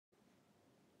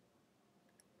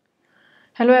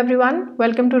Hello everyone,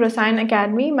 welcome to Rasayan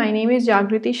Academy. My name is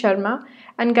Jagriti Sharma,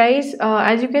 and guys,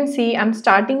 as you can see, I'm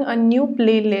starting a new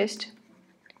playlist.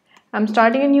 On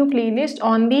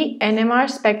the NMR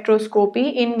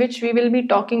Spectroscopy, in which we will be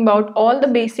talking about all the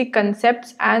basic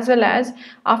concepts, as well as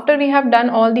after we have done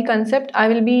all the concept, I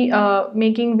will be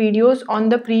making videos on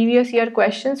the previous year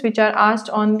questions which are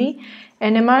asked on the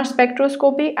NMR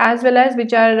Spectroscopy, as well as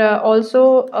which are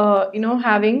also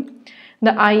having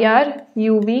the IR,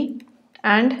 UV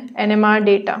and NMR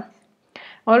data.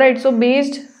 Alright, so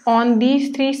based on these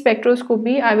three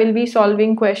spectroscopy, I will be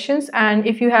solving questions, and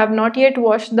if you have not yet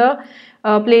watched the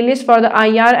playlist for the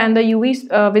IR and the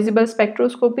UV visible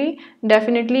spectroscopy,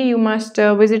 definitely you must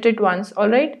visit it once.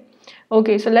 Alright,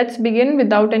 okay, so let's begin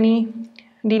without any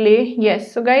delay.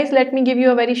 Yes, so guys, let me give you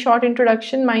a very short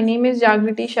introduction. My name is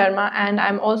Jagriti Sharma, and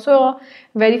I'm also a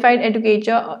verified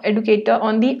educator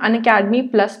on the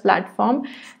Unacademy Plus platform.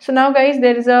 So now guys,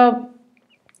 there is a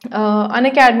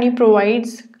Unacademy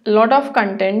provides a lot of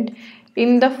content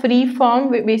in the free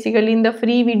form, basically in the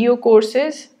free video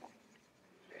courses.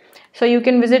 So you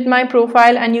can visit my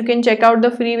profile and you can check out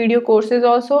the free video courses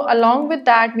also. Along with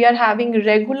that, we are having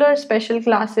regular special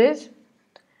classes.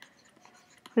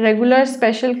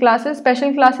 Special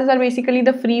classes are basically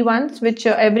the free ones which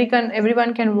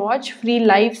everyone can watch. Free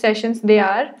live sessions they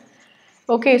are.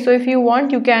 Okay, so if you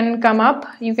want, you can come up,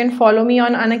 you can follow me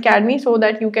on Unacademy so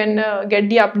that you can get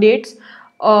the updates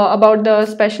about the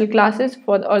special classes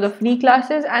or the free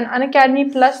classes. And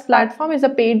Unacademy Plus platform is a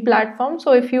paid platform,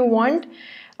 so if you want,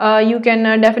 you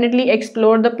can definitely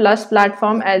explore the Plus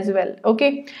platform as well.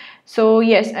 Okay, so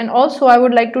yes, and also I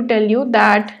would like to tell you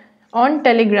that on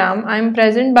Telegram I am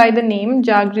present by the name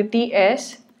Jagriti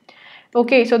S.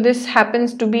 Okay, so this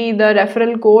happens to be the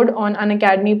referral code on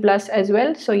Unacademy Plus as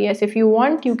well. So yes, if you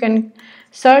want, you can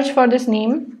search for this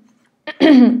name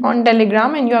on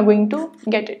Telegram and you are going to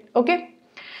get it. Okay,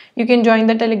 you can join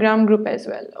the Telegram group as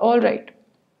well. All right,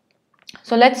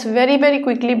 so let's very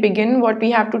quickly begin what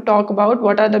we have to talk about.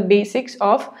 What are the basics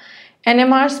of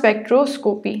NMR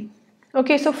spectroscopy?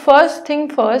 Okay, so first thing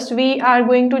first, we are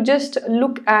going to just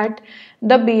look at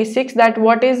the basics, that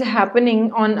what is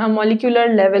happening on a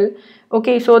molecular level.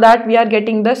 Okay, so that we are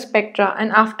getting the spectra,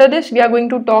 and after this we are going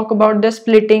to talk about the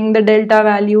splitting, the delta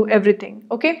value, everything.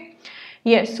 Okay,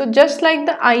 yes, so just like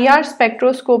the IR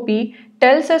spectroscopy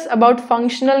tells us about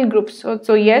functional groups.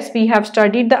 So yes, we have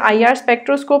studied the IR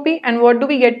spectroscopy, and what do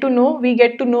we get to know? We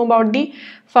get to know about the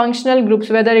functional groups,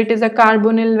 whether it is a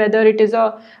carbonyl, whether it is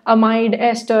a amide,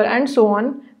 ester, and so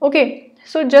on. Okay,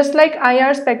 so just like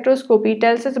IR spectroscopy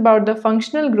tells us about the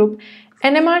functional group,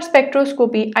 NMR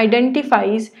spectroscopy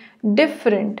identifies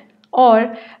different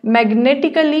or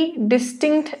magnetically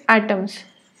distinct atoms.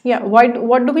 Yeah,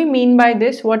 what do we mean by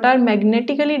this? What are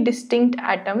magnetically distinct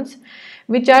atoms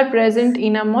which are present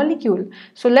in a molecule?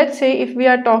 So let's say if we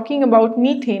are talking about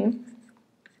methane,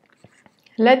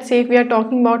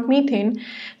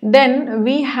 then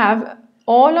we have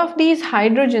all of these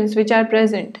hydrogens which are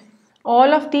present.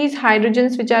 All of these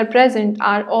hydrogens which are present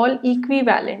are all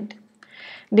equivalent.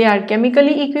 They are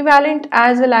chemically equivalent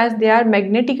as well as they are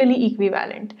magnetically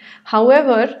equivalent.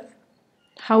 However,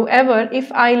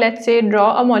 if I, let's say,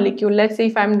 draw a molecule, let's say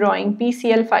if I'm drawing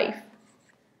PCl5.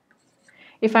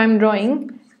 If I'm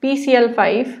drawing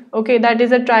PCl5, okay, that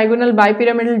is a trigonal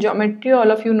bipyramidal geometry,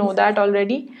 all of you know that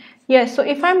already. Yes, so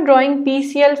if I'm drawing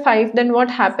PCl5, then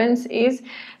what happens is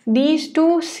these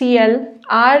two Cl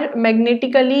are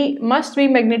must be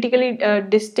magnetically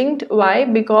distinct. Why?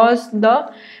 Because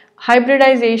the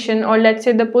hybridization, or let's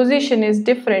say the position, is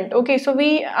different. Okay, so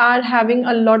we are having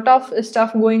a lot of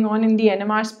stuff going on in the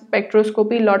NMR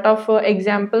spectroscopy, lot of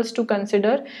examples to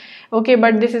consider. Okay,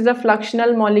 but this is a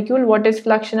fluxional molecule. What is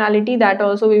fluxionality? That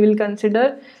also we will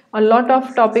consider. A lot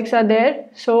of topics are there,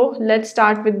 so let's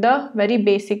start with the very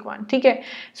basic one. Okay,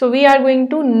 so we are going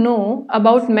to know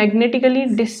about magnetically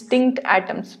distinct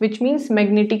atoms, which means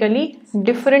magnetically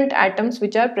different atoms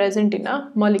which are present in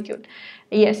a molecule.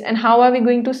 Yes, and how are we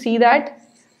going to see that?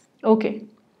 Okay,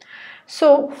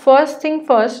 so first thing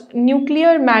first,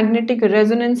 nuclear magnetic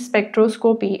resonance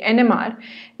spectroscopy, NMR,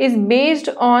 is based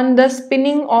on the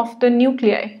spinning of the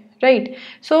nuclei, right?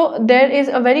 So there is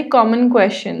a very common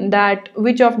question that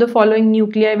which of the following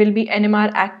nuclei will be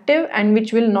NMR active and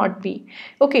which will not be.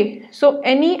 Okay, so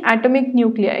any atomic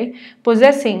nuclei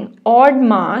possessing odd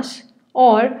mass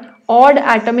or odd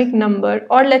atomic number,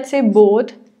 or let's say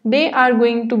both, they are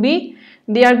going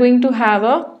to have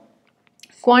a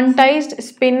quantized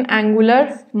spin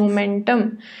angular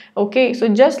momentum. Okay, so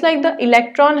just like the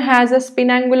electron has a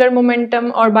spin angular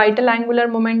momentum or orbital angular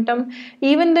momentum,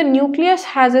 even the nucleus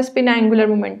has a spin angular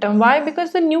momentum. Why?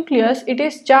 Because the nucleus, it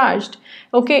is charged.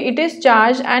 Okay, it is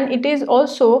charged and it is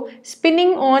also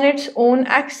spinning on its own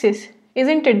axis,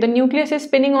 isn't it? The nucleus is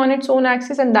spinning on its own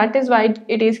axis, and that is why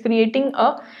it is creating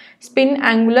a spin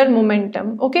angular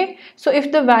momentum. Okay, so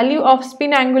if the value of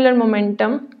spin angular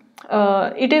momentum,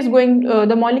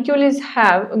 the molecule is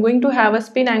going to have a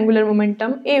spin angular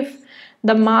momentum if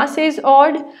the mass is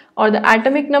odd, or the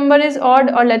atomic number is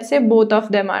odd, or let's say both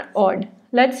of them are odd.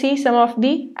 Let's see some of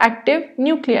the active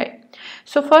nuclei.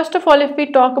 So first of all, if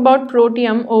we talk about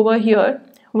protium over here,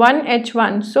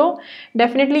 1H1, so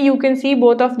definitely you can see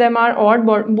both of them are odd,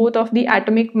 both of the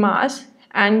atomic mass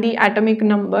and the atomic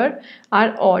number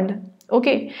are odd.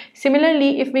 Okay,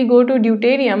 similarly, if we go to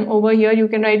deuterium over here, you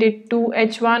can write it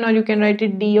 2H1 or you can write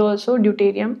it D also,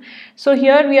 deuterium. So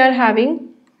here we are having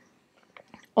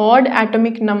odd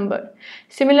atomic number.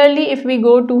 Similarly, if we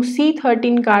go to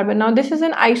C13 carbon, now this is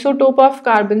an isotope of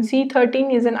carbon.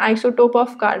 C13 is an isotope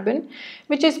of carbon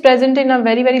which is present in a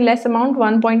very less amount,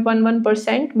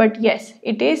 1.11%, but yes,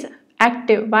 it is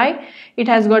active. Why? It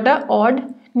has got a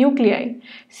odd nuclei.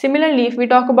 Similarly, if we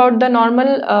talk about the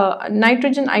normal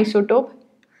nitrogen isotope,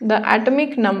 the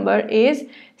atomic number is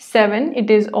 7, it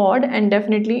is odd, and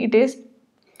definitely it is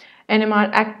NMR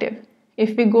active.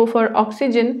 If we go for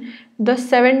oxygen, the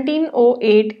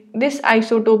 1708, this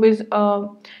isotope is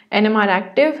NMR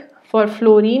active. For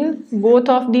fluorine, both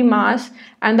of the mass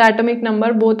and the atomic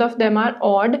number, both of them are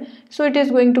odd, so it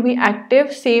is going to be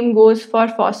active. Same goes for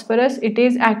phosphorus, it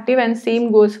is active, and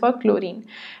same goes for chlorine,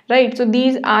 right? So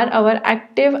these are our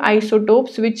active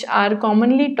isotopes which are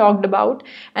commonly talked about.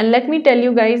 And let me tell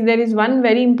you guys, there is one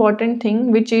very important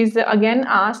thing which is again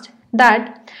asked,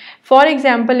 that for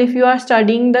example, if you are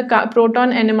studying the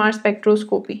proton NMR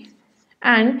spectroscopy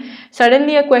and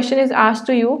suddenly a question is asked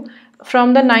to you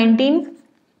from the 19F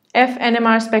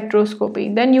NMR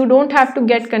spectroscopy, then you don't have to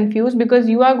get confused, because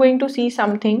you are going to see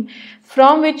something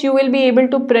from which you will be able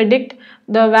to predict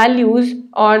the values,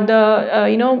 or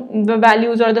the the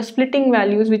values or the splitting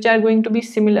values which are going to be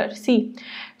similar. See,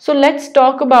 so let's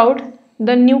talk about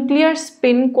the nuclear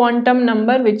spin quantum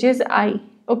number, which is I.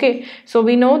 Okay, so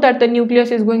we know that the nucleus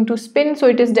is going to spin, so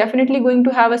it is definitely going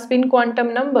to have a spin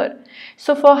quantum number.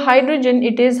 So for hydrogen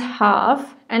it is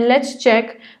half, and let's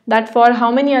check that for how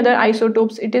many other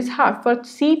isotopes it is half. For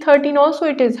C13 also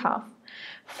it is half.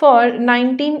 For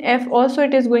 19F also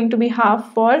it is going to be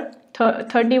half. For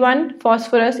 31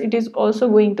 phosphorus it is also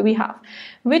going to be half,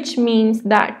 which means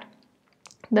that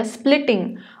the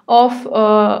splitting of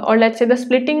or let's say the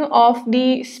splitting of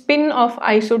the spin of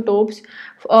isotopes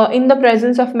in the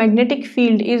presence of magnetic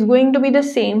field is going to be the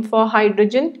same for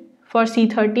hydrogen, for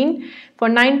C13, for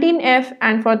 19F,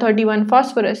 and for 31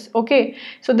 phosphorus. Okay,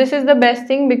 so this is the best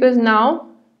thing, because now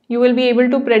you will be able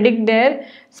to predict their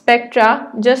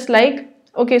spectra, just like,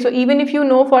 okay, so even if you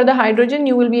know for the hydrogen,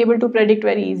 you will be able to predict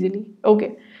very easily.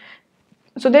 Okay,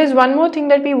 so there is one more thing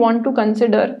that we want to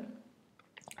consider,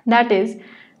 that is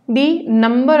the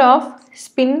number of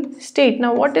spin state.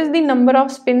 Now what is the number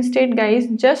of spin state, guys?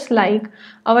 Just like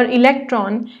our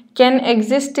electron can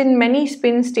exist in many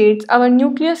spin states, our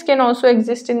nucleus can also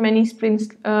exist in many spin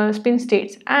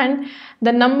states, and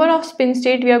the number of spin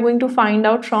state we are going to find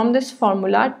out from this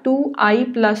formula,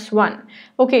 2I plus 1.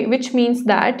 Okay, which means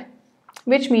that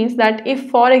if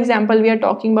for example we are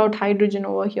talking about hydrogen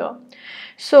over here,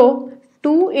 so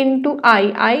 2 into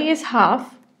I is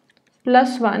half,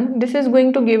 plus 1, this is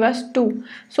going to give us 2.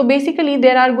 So basically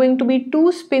there are going to be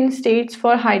 2 spin states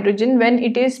for hydrogen when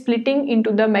it is splitting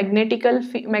into the magnetic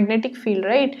field,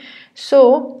 right?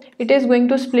 So it is going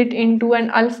to split into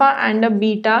an alpha and a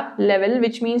beta level,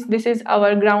 which means this is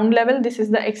our ground level, this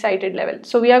is the excited level.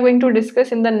 So we are going to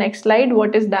discuss in the next slide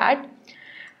what is that.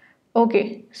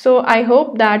 Okay, so I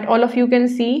hope that all of you can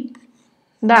see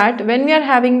that when we are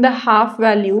having the half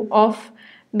value of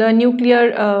the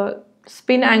nuclear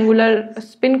spin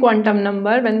quantum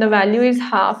number, when the value is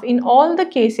half, in all the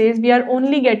cases we are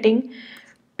only getting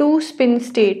 2 spin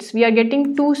states. We are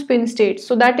getting 2 spin states.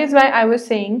 So that is why I was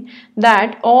saying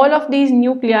that all of these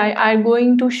nuclei are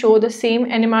going to show the same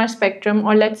NMR spectrum,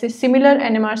 or let's say similar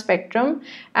NMR spectrum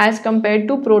as compared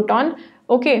to proton.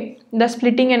 Okay, the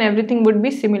splitting and everything would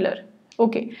be similar.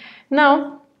 Okay,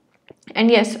 now, and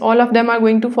yes, all of them are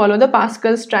going to follow the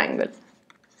Pascal's triangle.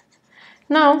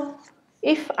 Now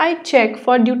if I check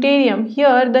for deuterium,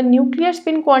 here the nuclear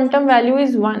spin quantum value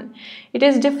is 1. It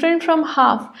is different from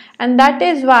half, and that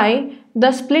is why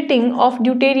the splitting of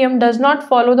deuterium does not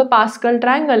follow the Pascal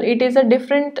triangle. It is a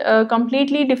different,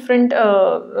 completely different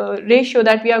ratio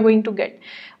that we are going to get.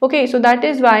 Okay, so that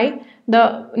is why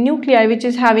the nuclei which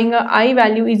is having a I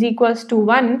value is equals to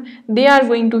 1, they are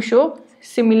going to show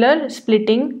similar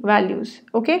splitting values.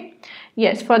 Okay,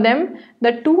 yes, for them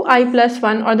the 2I plus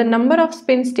 1 or the number of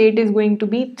spin state is going to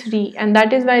be 3, and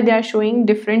that is why they are showing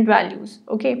different values.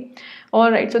 Okay,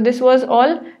 alright, so this was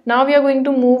all. Now we are going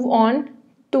to move on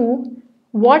to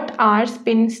what are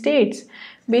spin states.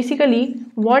 Basically,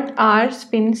 what are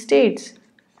spin states?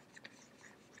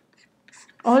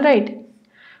 Alright,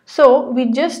 so we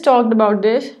just talked about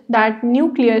this, that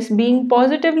nucleus being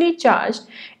positively charged,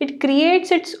 it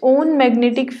creates its own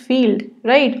magnetic field,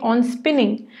 right, on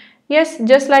spinning. Yes,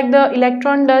 just like the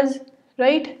electron does,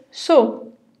 right?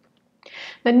 So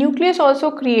the nucleus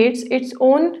also creates its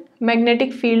own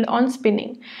magnetic field on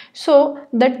spinning. So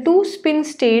the two spin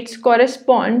states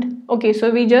correspond. Okay,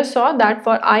 so we just saw that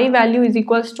for I value is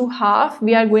equals to half,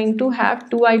 we are going to have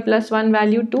 2I plus 1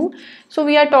 value 2. So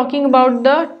we are talking about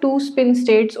the two spin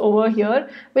states over here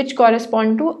which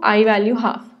correspond to I value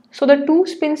half. So the two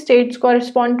spin states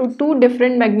correspond to two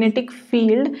different magnetic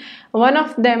field. One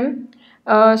of them,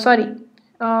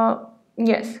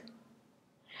 yes.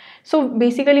 So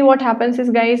basically what happens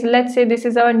is, guys, let's say this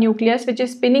is our nucleus which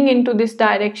is spinning into this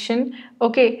direction.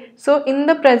 Okay, so in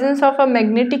the presence of a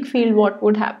magnetic field, what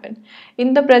would happen?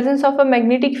 In the presence of a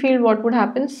magnetic field, what would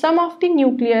happen? Some of the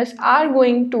nucleus are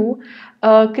going to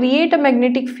create a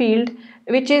magnetic field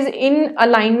which is in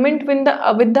alignment with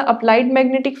the applied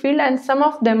magnetic field, and some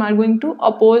of them are going to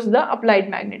oppose the applied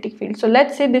magnetic field. So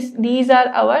let's say these are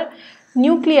our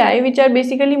nuclei which are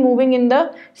basically moving in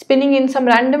the spinning in some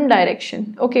random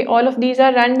direction. Okay, all of these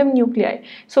are random nuclei.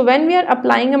 So when we are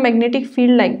applying a magnetic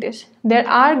field like this, there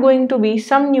are going to be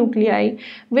some nuclei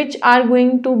which are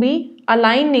going to be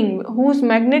aligning, whose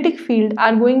magnetic field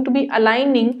are going to be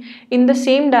aligning in the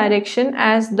same direction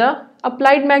as the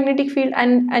applied magnetic field,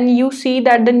 and you see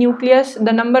that the nucleus,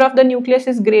 the number of the nucleus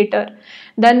is greater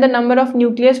than the number of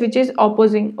nucleus which is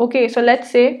opposing. Okay, so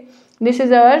let's say this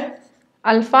is our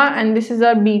alpha and this is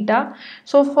our beta.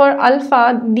 So for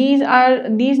alpha,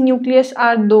 these nucleus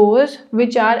are those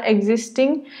which are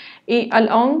existing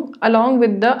along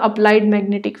with the applied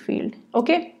magnetic field.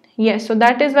 Okay, yes, so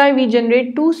that is why we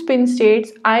generate two spin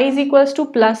states, I is equals to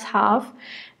plus half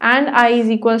and I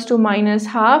is equals to minus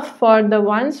half for the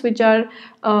ones which are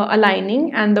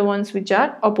aligning and the ones which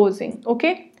are opposing.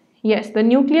 Okay, yes, the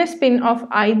nucleus spin of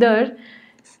either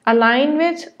align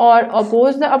with or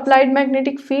oppose the applied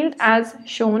magnetic field as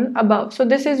shown above. So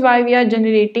this is why we are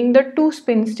generating the two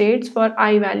spin states for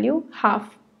I value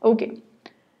half. Okay,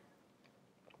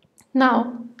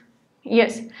 now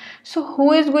yes, so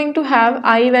who is going to have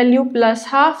I value plus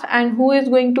half and who is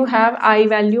going to have I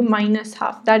value minus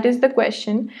half? That is the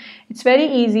question. It's very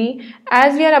easy.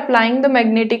 As we are applying the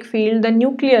magnetic field, the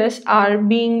nucleus are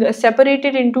being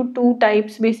separated into two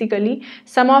types basically.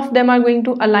 Some of them are going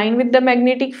to align with the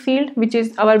magnetic field, which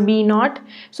is our B naught.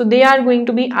 So they are going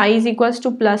to be I is equals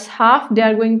to plus half. They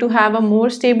are going to have a more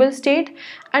stable state,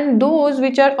 and those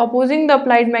which are opposing the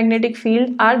applied magnetic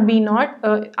field are B naught,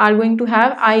 are going to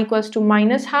have I equals to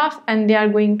minus half, and they are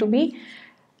going to be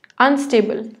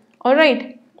unstable. All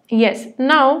right, yes.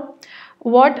 Now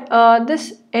what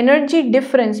this energy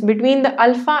difference between the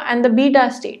alpha and the beta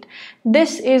state,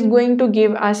 this is going to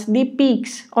give us the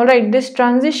peaks. All right, this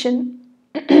transition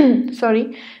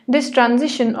sorry, this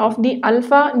transition of the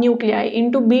alpha nuclei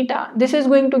into beta, this is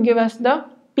going to give us the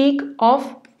peak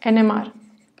of NMR.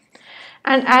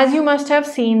 And as you must have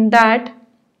seen that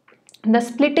the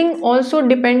splitting also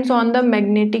depends on the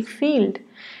magnetic field.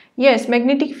 Yes,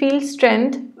 magnetic field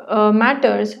strength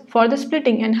matters for the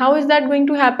splitting. And how is that going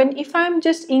to happen? If I am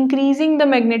just increasing the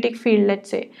magnetic field, let's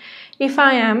say, if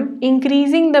I am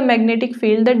increasing the magnetic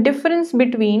field, the difference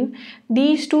between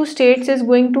these two states is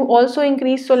going to also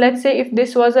increase. So let's say if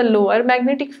this was a lower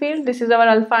magnetic field, this is our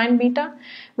alpha and beta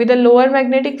with a lower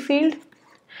magnetic field,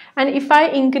 and if I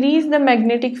increase the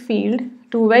magnetic field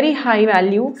to very high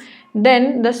value,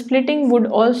 then the splitting would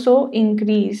also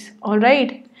increase. All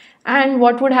right, and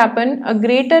what would happen? A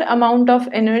greater amount of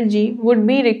energy would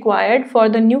be required for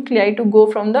the nuclei to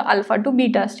go from the alpha to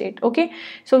beta state. Okay,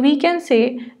 so we can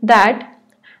say that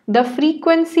the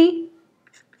frequency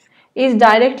is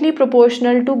directly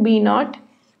proportional to B naught.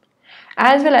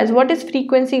 As well as, what is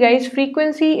frequency, guys?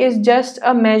 Frequency is just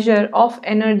a measure of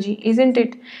energy, isn't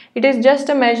it? It is just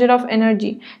a measure of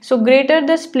energy. So greater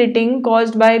the splitting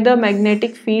caused by the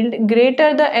magnetic field,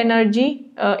 greater the energy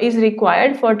is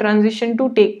required for transition to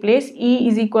take place. E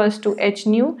is equals to h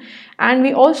nu, and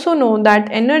we also know that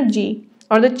energy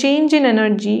or the change in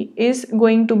energy is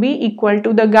going to be equal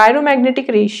to the gyromagnetic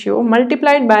ratio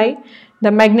multiplied by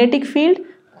the magnetic field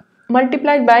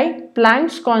multiplied by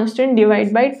Planck's constant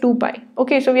divided by 2 pi.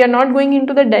 Okay, so we are not going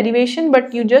into the derivation,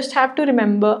 but you just have to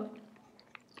remember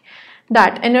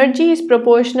that energy is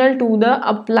proportional to the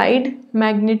applied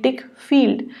magnetic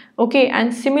field. Okay,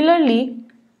 and similarly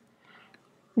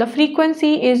the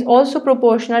frequency is also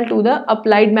proportional to the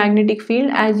applied magnetic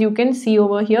field, as you can see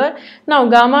over here. Now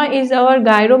gamma is our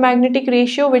gyromagnetic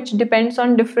ratio, which depends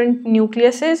on different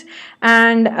nucleuses,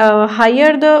 and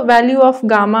higher the value of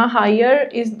gamma, higher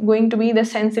is going to be the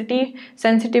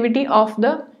sensitivity of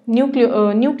the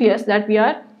nucleus that we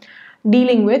are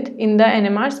dealing with in the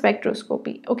NMR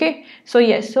spectroscopy. Okay, so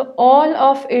yes, so all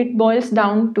of it boils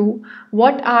down to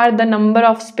what are the number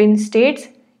of spin states.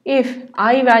 If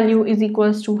I value is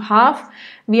equals to half,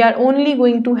 we are only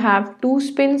going to have 2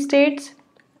 spin states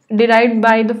derived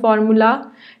by the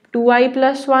formula 2i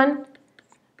plus 1.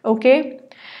 Okay,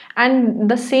 and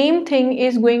the same thing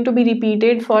is going to be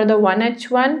repeated for the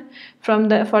 1h1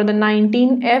 for the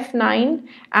 19f9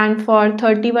 and for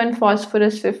 31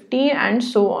 phosphorus 15 and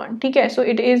so on. Okay, so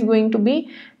it is going to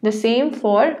be the same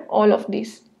for all of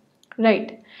these,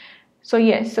 right? So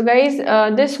yes, so guys,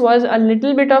 this was a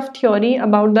little bit of theory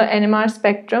about the NMR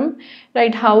spectrum,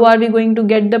 right? How are we going to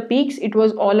get the peaks? It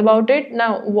was all about it.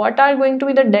 Now, what are going to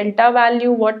be the delta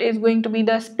value? What is going to be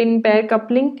the spin pair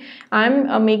coupling?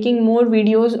 I'm making more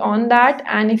videos on that.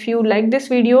 And if you like this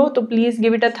video, so please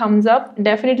give it a thumbs up.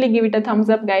 Definitely give it a thumbs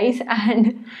up, guys.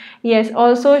 And yes,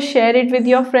 also share it with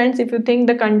your friends if you think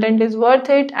the content is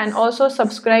worth it. And also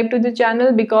subscribe to the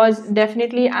channel, because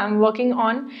definitely I'm working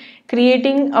on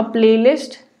creating a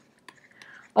playlist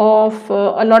of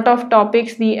a lot of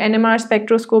topics. The NMR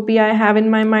spectroscopy I have in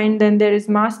my mind, then there is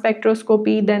mass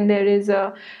spectroscopy, then there is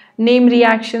name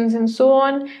reactions and so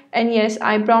on. And yes,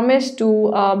 I promise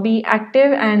to be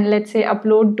active and let's say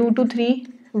upload 2 to 3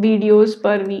 videos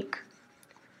per week.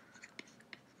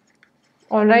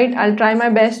 Alright, I'll try my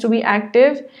best to be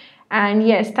active. And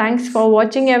yes, thanks for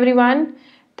watching everyone.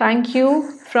 Thank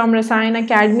you from Rasayan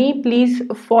Academy. Please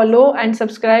follow and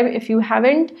subscribe if you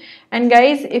haven't. And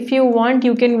guys, if you want,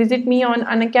 you can visit me on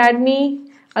Unacademy.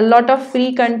 A lot of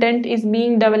free content is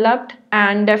being developed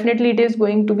and definitely it is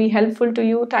going to be helpful to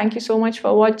you. Thank you so much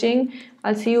for watching.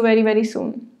 I'll see you very, very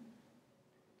soon.